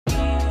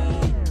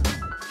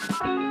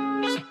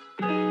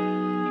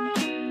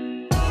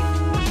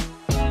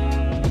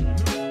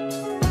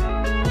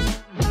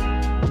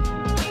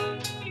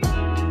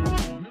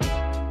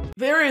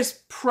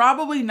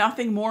probably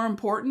nothing more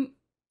important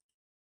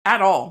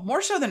at all,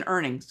 more so than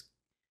earnings.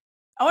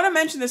 I want to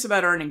mention this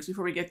about earnings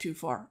before we get too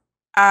far.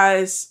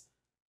 As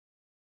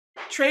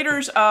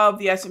traders of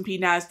the S&P,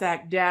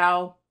 NASDAQ,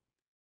 Dow,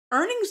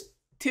 earnings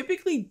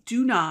typically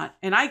do not,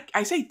 and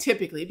I say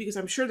typically because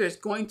I'm sure there's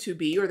going to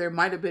be, or there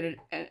might have been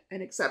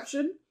an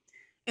exception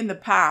in the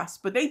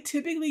past, but they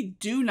typically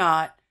do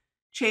not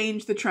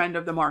change the trend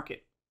of the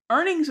market.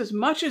 Earnings, as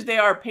much as they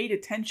are paid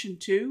attention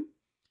to,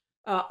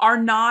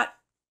 are not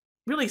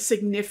really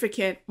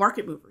significant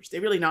market movers. They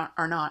really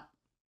are not.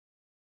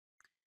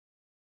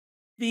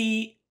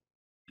 The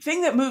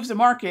thing that moves the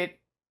market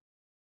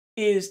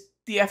is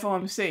the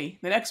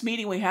FOMC. The next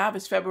meeting we have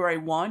is February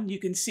 1. You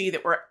can see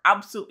that we're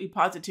absolutely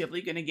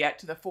positively going to get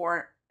to the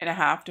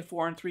 4.5 to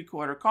 4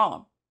 3/4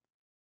 column.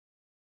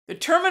 The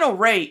terminal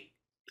rate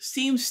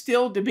seems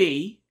still to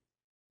be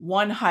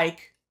one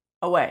hike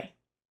away.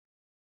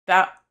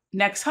 That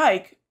next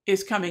hike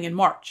is coming in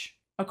March,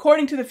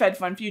 according to the Fed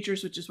Fund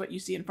Futures, which is what you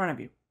see in front of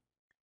you.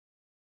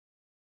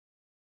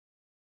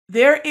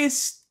 There is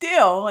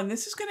still, and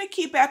this is going to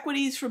keep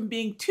equities from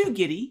being too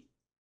giddy,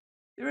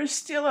 there is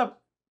still a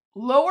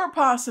lower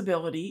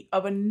possibility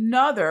of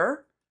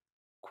another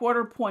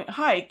quarter-point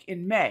hike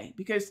in May,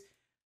 because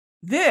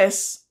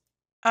this,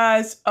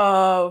 as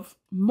of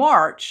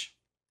March,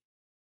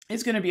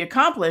 is going to be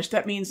accomplished.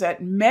 That means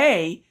that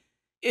May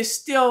is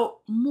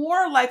still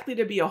more likely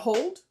to be a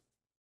hold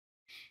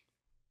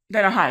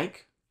than a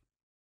hike.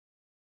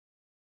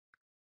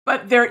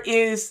 But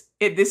this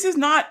is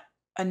not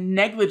a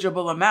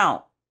negligible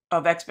amount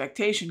of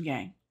expectation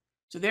gain.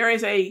 So there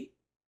is a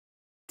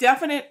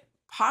definite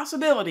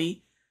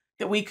possibility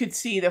that we could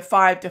see the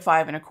 5 to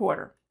 5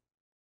 1/4.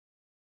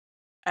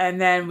 And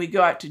then we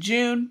go out to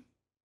June,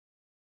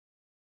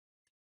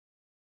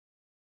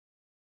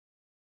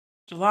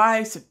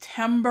 July,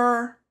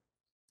 September.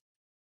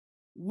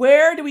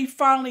 Where do we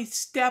finally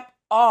step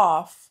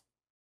off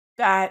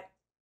that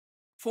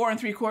 4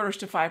 3/4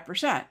 to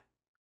 5%?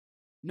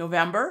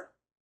 November,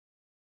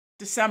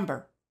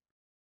 December.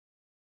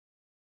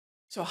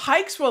 So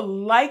hikes will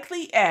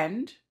likely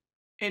end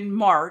in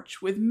March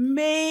with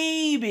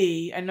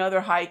maybe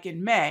another hike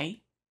in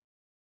May.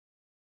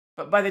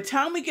 But by the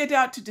time we get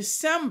out to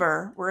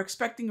December, we're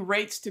expecting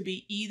rates to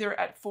be either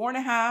at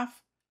 4.5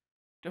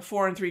 to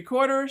 4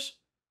 3/4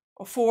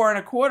 or 4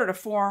 1/4 to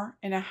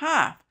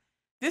 4.5.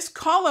 This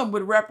column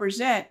would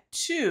represent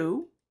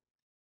 2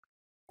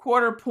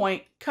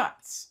 quarter-point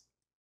cuts.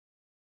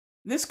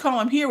 This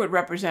column here would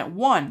represent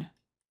 1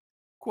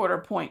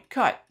 quarter-point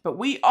cut. But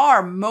we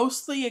are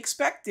mostly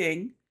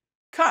expecting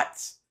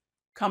cuts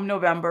come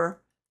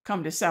November,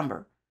 come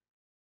December.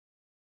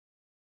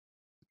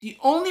 The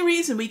only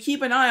reason we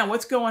keep an eye on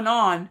what's going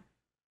on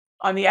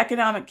the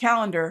economic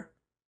calendar,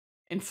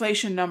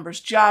 inflation numbers,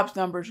 jobs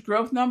numbers,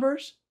 growth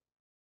numbers,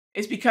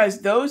 is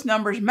because those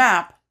numbers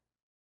map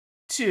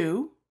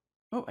to,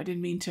 I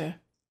didn't mean to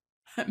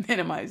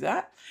minimize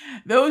that.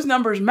 Those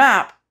numbers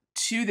map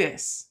to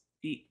this,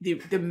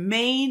 the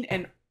main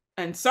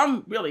and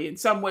some, really, in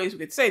some ways we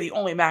could say the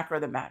only macro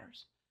that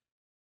matters.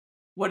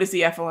 What is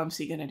the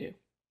FOMC going to do?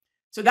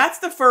 So that's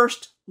the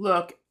first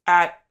look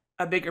at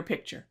a bigger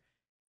picture.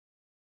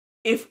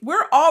 If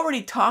we're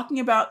already talking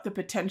about the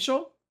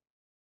potential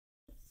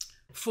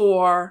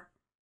for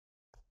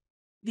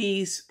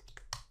these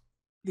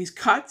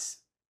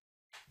cuts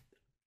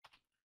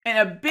in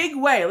a big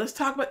way, let's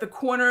talk about the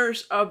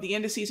corners of the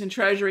indices and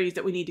treasuries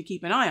that we need to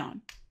keep an eye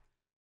on.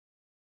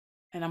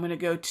 And I'm going to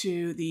go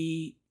to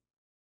the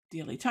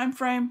daily time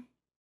frame.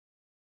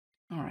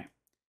 All right.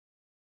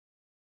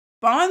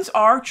 Bonds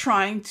are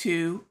trying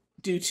to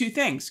do two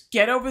things.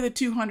 Get over the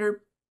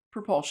 200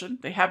 propulsion.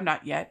 They have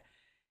not yet.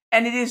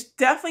 And it is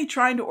definitely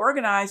trying to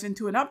organize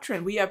into an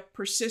uptrend. We have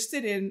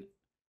persisted in,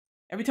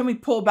 every time we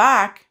pull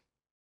back,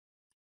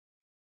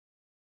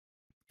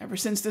 ever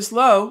since this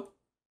low,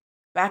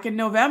 back in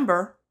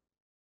November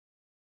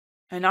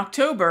and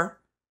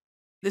October,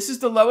 this is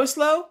the lowest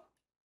low.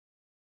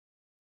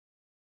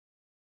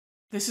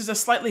 This is a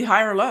slightly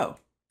higher low.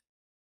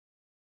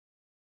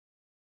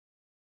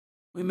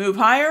 We move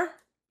higher.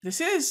 This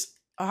is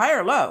a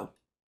higher low.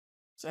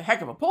 It's a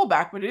heck of a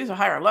pullback, but it is a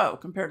higher low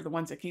compared to the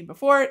ones that came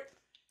before it.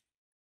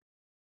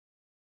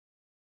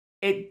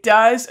 It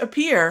does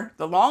appear,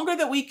 the longer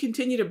that we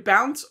continue to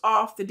bounce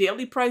off the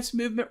daily price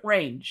movement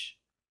range,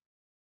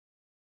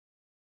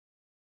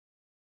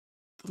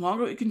 the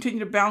longer we continue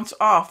to bounce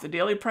off the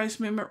daily price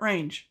movement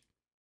range,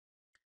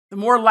 the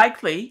more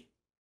likely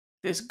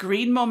this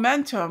green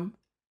momentum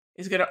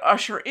is going to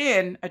usher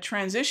in a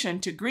transition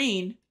to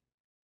green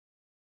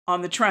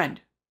on the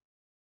trend.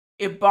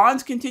 If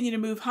bonds continue to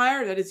move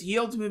higher, that is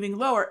yields moving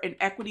lower, and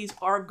equities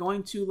are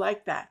going to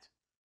like that.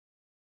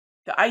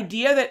 The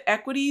idea that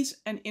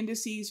equities and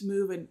indices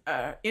move in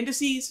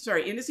indices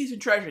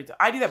and treasuries, the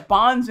idea that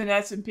bonds in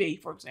S&P,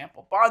 for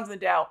example, bonds in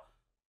the Dow,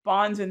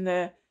 bonds in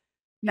the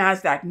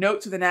NASDAQ,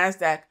 notes of the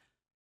NASDAQ,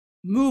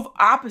 move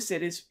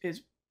opposite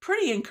is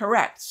pretty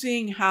incorrect,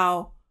 seeing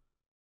how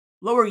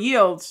lower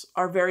yields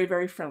are very,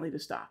 very friendly to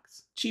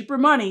stocks. Cheaper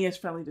money is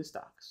friendly to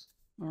stocks.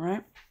 All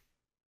right.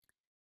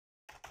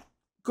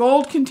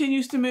 Gold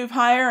continues to move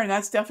higher, and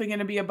that's definitely going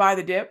to be a buy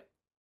the dip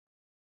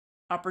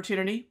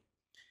opportunity.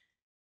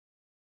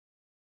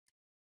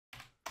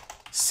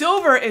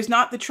 Silver is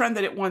not the trend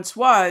that it once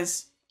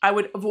was. I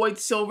would avoid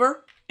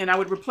silver, and I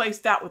would replace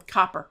that with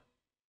copper.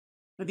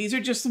 But these are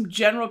just some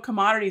general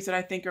commodities that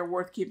I think are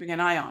worth keeping an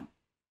eye on.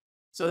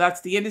 So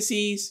that's the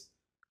indices.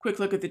 Quick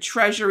look at the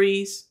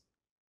treasuries.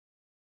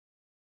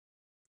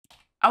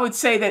 I would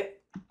say that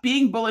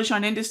being bullish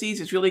on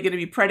indices is really going to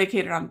be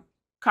predicated on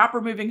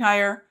copper moving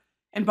higher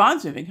and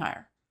bonds moving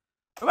higher.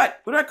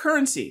 What about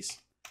currencies?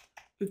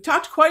 We've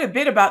talked quite a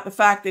bit about the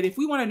fact that if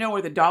we want to know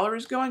where the dollar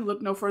is going,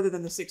 look no further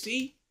than the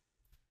 6E.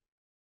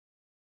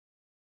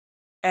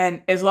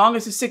 And as long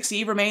as the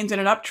 6E remains in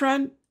an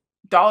uptrend,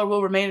 dollar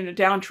will remain in a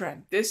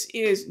downtrend. This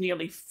is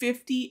nearly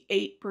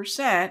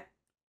 58%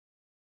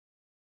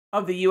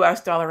 of the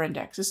US dollar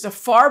index. This is a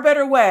far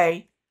better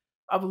way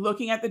of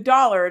looking at the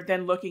dollar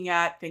than looking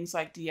at things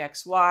like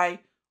DXY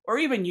or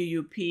even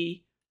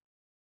UUP,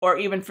 or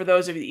even for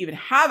those of you that even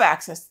have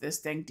access to this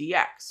thing,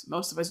 DX.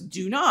 Most of us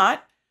do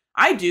not.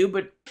 I do,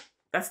 but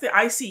that's the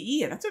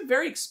ICE, and that's a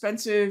very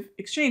expensive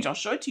exchange. I'll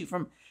show it to you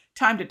from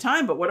time to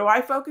time, but what do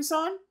I focus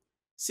on?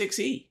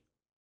 6E.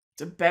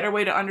 It's a better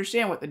way to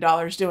understand what the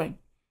dollar is doing.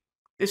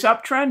 This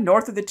uptrend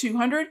north of the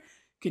 200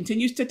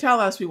 continues to tell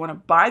us we want to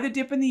buy the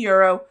dip in the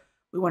euro,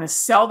 we want to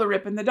sell the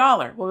rip in the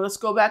dollar. Well, let's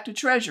go back to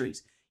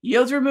treasuries.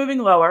 Yields are moving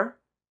lower.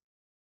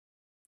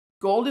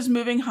 Gold is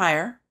moving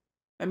higher.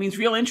 That means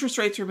real interest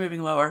rates are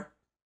moving lower.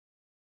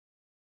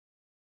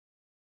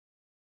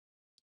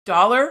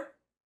 Dollar,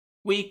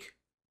 weak.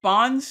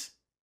 Bonds,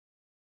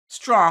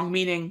 strong,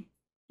 meaning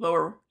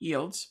lower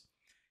yields.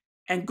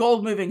 And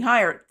gold moving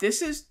higher.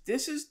 This is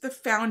the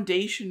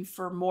foundation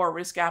for more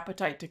risk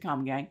appetite to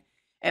come, gang.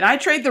 And I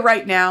trade the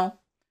right now.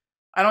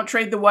 I don't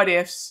trade the what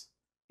ifs.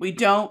 We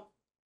don't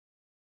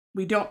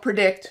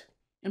predict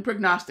and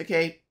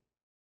prognosticate.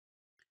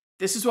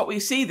 This is what we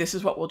see. This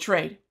is what we'll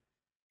trade.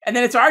 And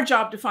then it's our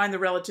job to find the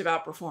relative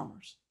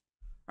outperformers.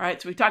 All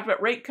right, so we talked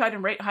about rate cut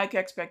and rate hike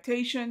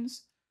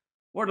expectations.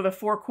 What are the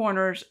four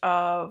corners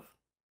of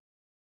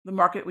the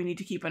market we need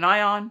to keep an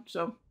eye on?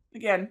 So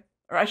again,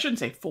 or I shouldn't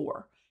say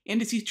four.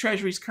 Indices,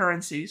 treasuries,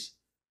 currencies.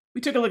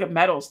 We took a look at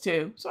metals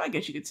too. So I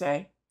guess you could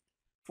say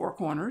four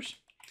corners.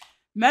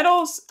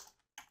 Metals,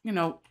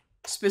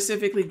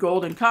 specifically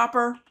gold and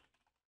copper.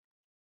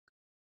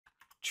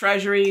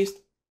 Treasuries,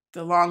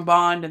 the long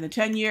bond and the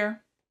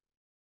 10-year.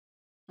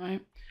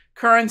 Right?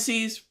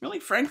 Currencies, really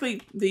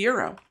frankly, the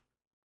euro.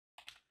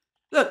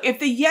 Look, if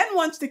the yen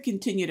wants to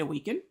continue to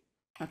weaken,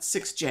 that's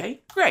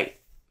 6J, great.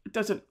 It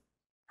doesn't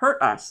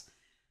hurt us.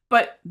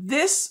 But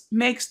this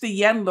makes the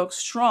yen look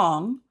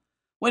strong,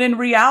 when in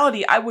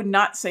reality, I would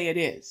not say it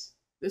is.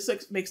 This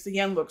makes the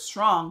yen look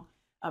strong.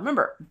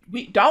 Remember,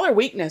 dollar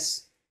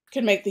weakness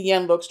can make the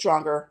yen look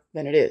stronger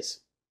than it is.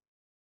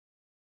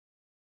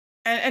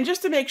 And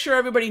just to make sure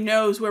everybody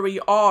knows where we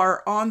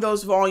are on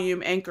those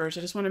volume anchors,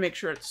 I just want to make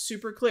sure it's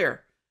super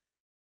clear.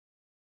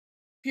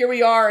 Here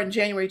we are in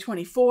January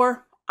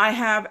 24. I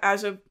have,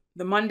 as of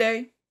the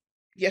Monday,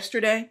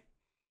 yesterday,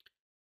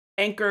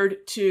 anchored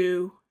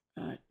to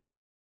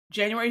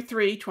January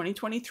 3,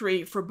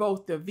 2023 for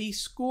both the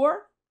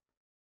V-score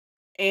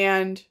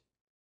and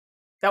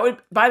that would,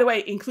 by the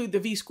way, include the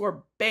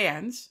V-score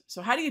bands.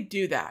 So how do you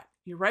do that?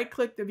 You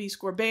right-click the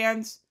V-score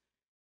bands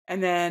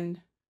and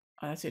then,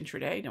 that's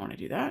intraday, don't want to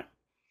do that.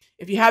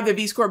 If you have the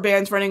V-score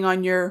bands running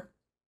on your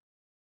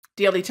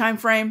daily time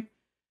frame,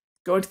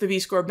 go into the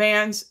V-score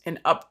bands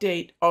and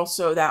update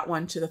also that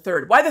one to the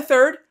 3rd. Why the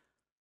 3rd?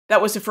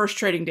 That was the first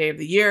trading day of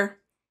the year.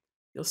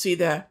 You'll see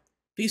the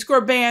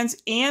V-score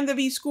bands and the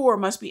V-score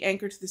must be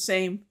anchored to the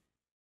same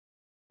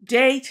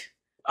date.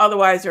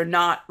 Otherwise, they're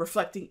not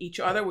reflecting each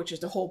other, which is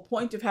the whole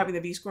point of having the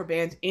V-score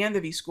bands and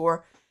the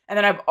V-score. And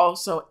then I've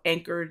also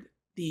anchored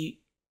the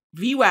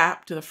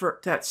VWAP to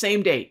that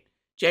same date,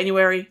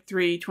 January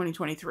 3,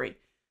 2023.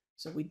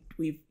 So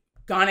we've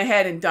gone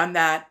ahead and done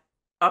that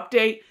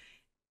update.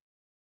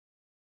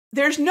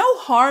 There's no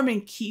harm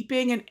in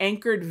keeping an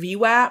anchored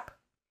VWAP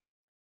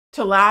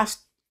to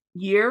last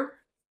year,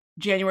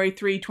 January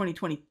 3,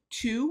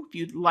 2022. If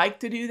you'd like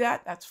to do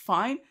that, that's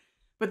fine.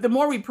 But the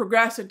more we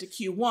progress into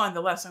Q1,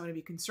 the less I'm going to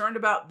be concerned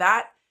about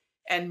that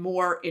and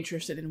more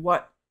interested in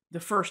what the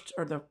first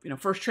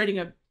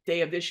trading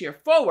day of this year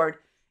forward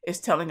is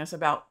telling us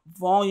about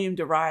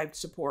volume-derived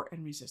support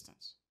and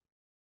resistance.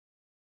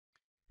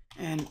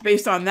 And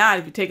based on that,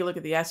 if you take a look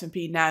at the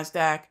S&P,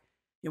 NASDAQ,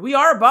 we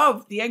are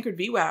above the anchored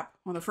VWAP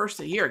on the first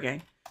of the year,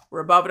 gang. We're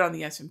above it on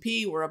the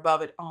S&P. We're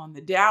above it on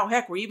the Dow.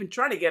 Heck, we're even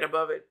trying to get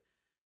above it.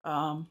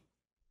 Well,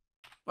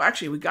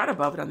 actually, we got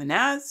above it on the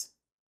NAS.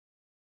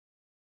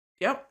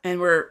 Yep, and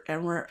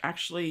we're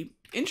actually,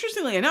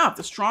 interestingly enough,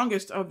 the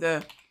strongest of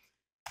the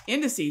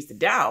indices, the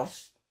Dow.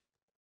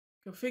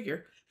 Go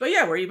figure. But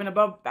yeah, we're even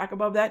back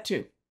above that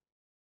too.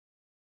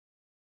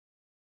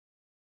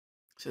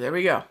 So there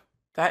we go.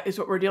 That is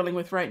what we're dealing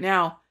with right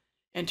now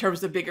in terms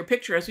of the bigger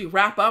picture as we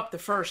wrap up the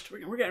first.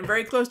 We're getting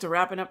very close to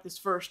wrapping up this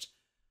first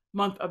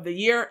month of the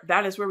year.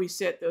 That is where we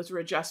sit. Those are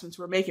adjustments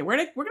we're making. We're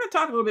gonna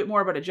talk a little bit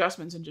more about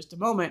adjustments in just a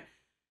moment.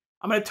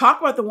 I'm going to talk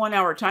about the 1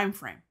 hour time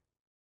frame.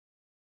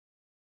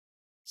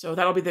 So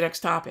that'll be the next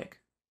topic.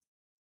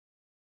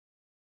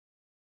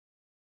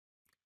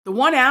 The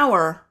 1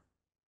 hour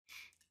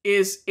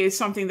is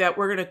something that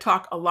we're going to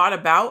talk a lot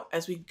about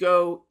as we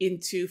go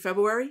into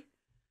February,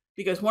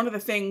 because one of the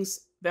things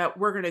that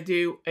we're going to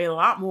do a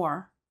lot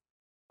more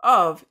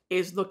of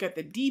is look at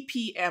the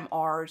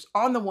DPMRs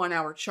on the 1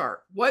 hour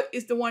chart. What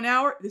is the 1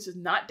 hour? This is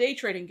not day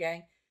trading, gang.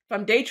 If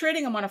I'm day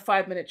trading, I'm on a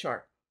 5-minute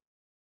chart.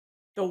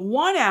 The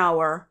 1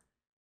 hour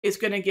is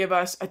going to give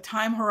us a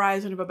time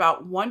horizon of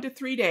about 1 to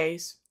 3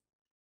 days,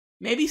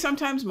 maybe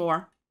sometimes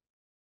more.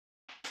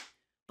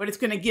 But it's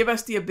going to give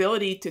us the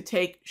ability to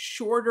take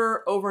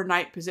shorter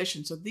overnight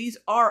positions. So these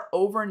are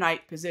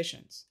overnight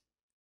positions,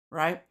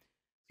 right?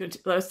 It's going to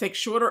let us take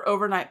shorter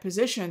overnight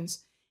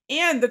positions.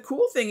 And the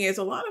cool thing is,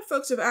 a lot of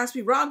folks have asked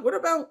me, Rob, what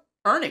about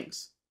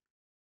earnings?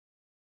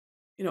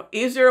 You know,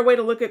 is there a way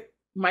to look at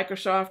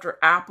Microsoft or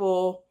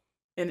Apple?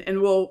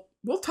 And we'll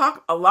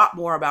talk a lot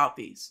more about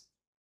these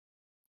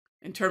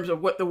in terms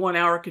of what the 1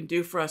 hour can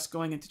do for us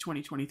going into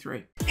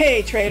 2023.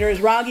 Hey traders,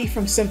 Raghee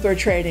from Simpler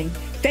Trading.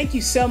 Thank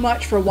you so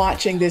much for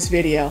watching this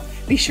video.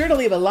 Be sure to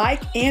leave a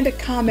like and a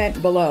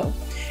comment below.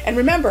 And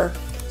remember,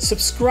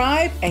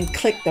 subscribe and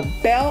click the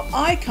bell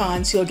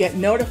icon so you'll get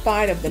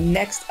notified of the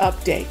next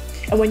update.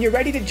 And when you're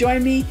ready to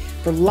join me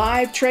for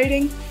live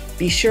trading,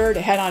 be sure to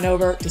head on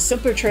over to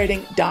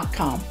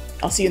simplertrading.com.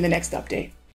 I'll see you in the next update.